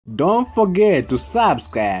Don't forget to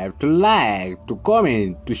subscribe, to like, to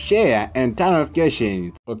comment, to share, and turn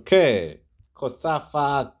notifications. Okay,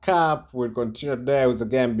 COSAFA Cup will continue today with a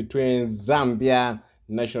game between Zambia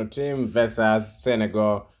national team versus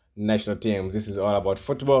Senegal national team. This is all about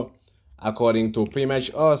football. According to pretty much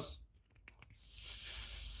us,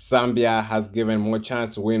 Zambia has given more chance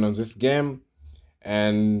to win on this game,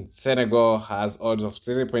 and Senegal has odds of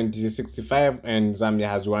 3.65 and Zambia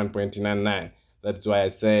has 1.99. That's why I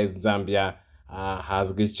say Zambia has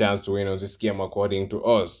a good chance to win on this game according to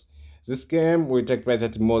us. This game will take place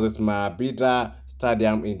at Moses Mabhida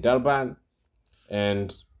Stadium in Durban,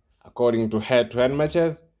 and according to head-to-head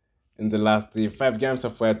matches, in the last 5 games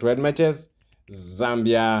of head-to-head matches,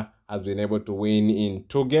 Zambia has been able to win in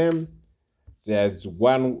 2 games. There's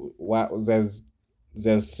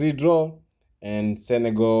 3 draw, and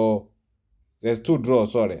Senegal there's 2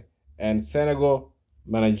 draws, and Senegal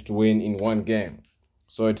managed to win in 1 game.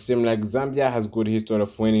 So it seems like Zambia has good history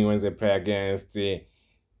of winning when they play against the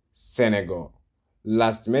Senegal.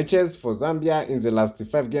 Last matches for Zambia, in the last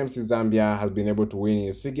 5 games, Zambia has been able to win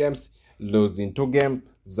in 6 games, lose in 2 games.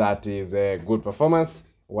 That is a good performance.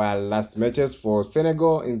 While last matches for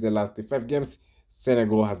Senegal, in the last 5 games,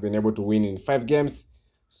 Senegal has been able to win in 5 games.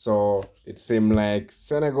 So it seems like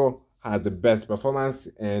Senegal has the best performance,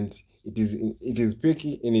 and it is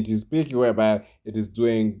picky whereby it is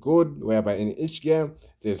doing good, whereby in each game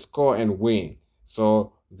they score and win.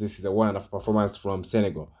 So this is a wonderful performance from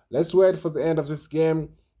Senegal. Let's wait for the end of this game.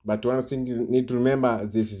 But one thing you need to remember,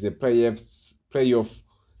 this is a playoff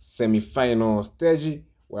semi-final stage,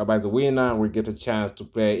 whereby the winner will get a chance to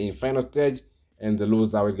play in final stage, and the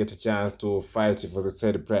loser will get a chance to fight for the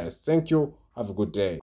third place. Thank you. Have a good day.